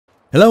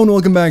Hello and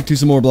welcome back to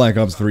some more Black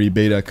Ops 3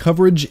 beta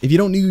coverage. If you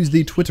don't use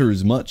the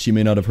Twitters much, you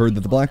may not have heard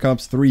that the Black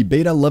Ops 3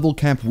 beta level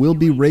cap will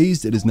be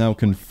raised. It is now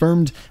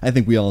confirmed. I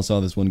think we all saw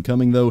this one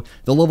coming though.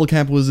 The level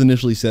cap was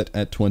initially set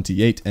at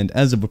 28, and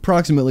as of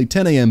approximately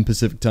 10 AM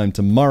Pacific time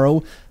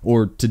tomorrow,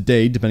 or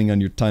today depending on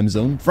your time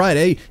zone,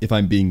 Friday, if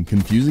I'm being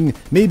confusing,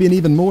 maybe an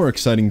even more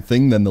exciting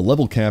thing than the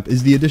level cap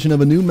is the addition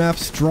of a new map,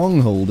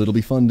 Stronghold. It'll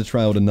be fun to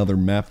try out another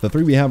map. The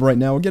three we have right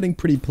now are getting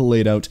pretty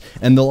played out,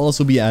 and they'll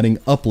also be adding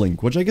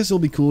Uplink, which I guess will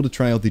be cool to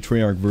try out the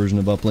H.A.T.R version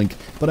of Uplink,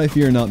 but I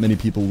fear not many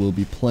people will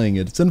be playing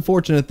it. It's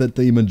unfortunate that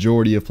the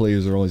majority of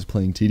players are always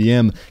playing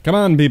TDM. Come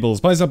on people,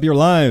 spice up your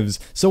lives!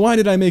 So why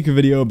did I make a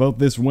video about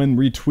this when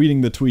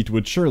retweeting the tweet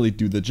would surely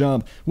do the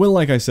job? Well,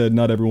 like I said,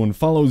 not everyone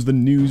follows the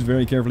news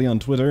very carefully on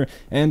Twitter,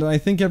 and I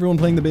think everyone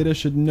playing the beta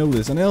should know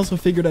this, and I also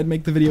figured I'd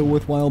make the video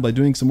worthwhile by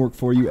doing some work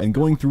for you and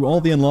going through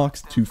all the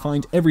unlocks to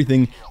find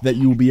everything that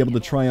you will be able to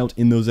try out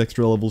in those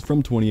extra levels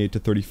from 28 to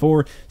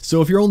 34.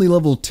 So if you're only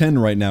level 10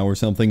 right now or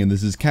something and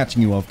this is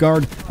catching you off guard,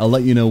 I'll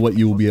let you know what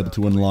you will be able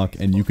to unlock,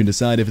 and you can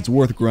decide if it's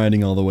worth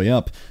grinding all the way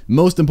up.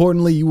 Most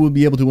importantly, you will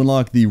be able to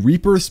unlock the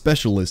Reaper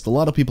Specialist. A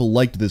lot of people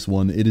liked this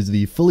one. It is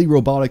the fully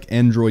robotic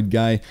android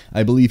guy.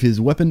 I believe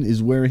his weapon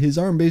is where his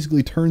arm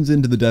basically turns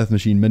into the Death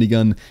Machine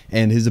minigun,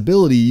 and his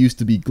ability used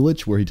to be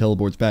Glitch, where he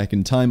teleports back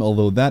in time,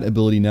 although that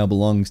ability now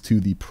belongs to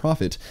the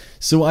Prophet.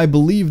 So I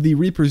believe the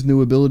Reaper's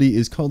new ability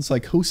is called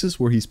Psychosis,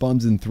 where he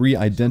spawns in 3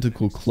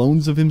 identical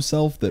clones of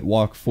himself that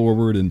walk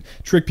forward and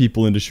trick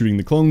people into shooting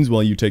the clones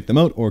while you take them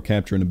out or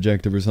capture an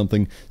objective or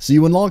something. So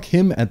you unlock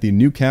him at the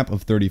new cap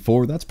of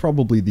 34. That's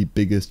probably the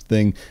biggest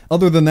thing.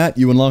 Other than that,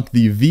 you unlock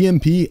the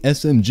VMP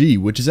SMG,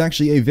 which is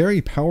actually a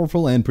very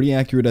powerful and pretty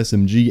accurate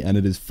SMG, and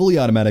it is fully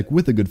automatic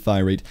with a good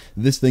fire rate.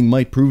 This thing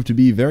might prove to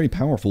be very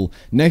powerful.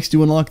 Next,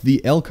 you unlock the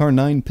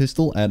H.A.T.R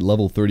pistol at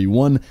level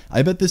 31.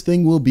 I bet this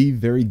thing will be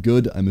very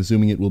good. I'm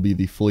assuming it will be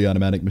the fully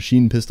automatic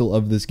machine pistol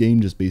of this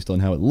game just based on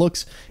how it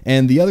looks,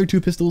 and the other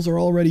 2 pistols are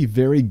already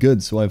very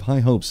good, so I have high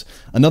hopes.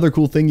 Another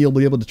cool thing you'll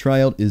be able to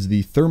try out is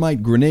the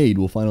thermite grenade.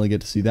 We'll finally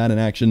get to see that in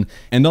action.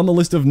 And on the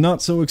list of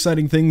not so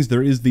exciting things,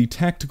 there is the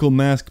tactical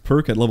mask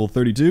perk at level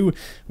 32.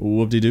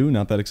 Whoop-de-doo,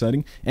 not that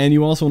exciting. And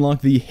you also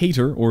unlock the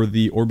H.A.T.R, or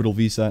the orbital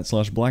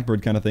VSAT /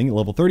 Blackbird kind of thing, at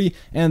level 30,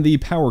 and the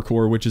power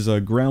core, which is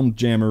a ground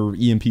jammer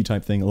EMP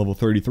type thing at level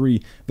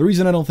 33. The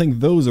reason I don't think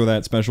those are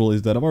that special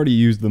is that I've already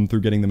used them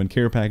through getting them in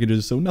care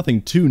packages, so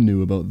nothing too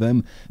new about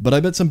them. But I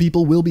bet some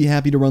people will be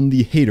happy to run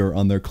the H.A.T.R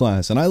on their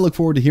class, and I look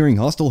forward to hearing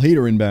hostile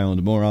H.A.T.R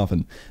inbound more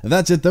often.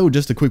 That's it though,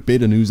 just a quick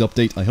beta news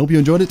update. I hope you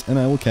enjoyed it, and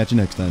I will catch you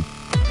next time.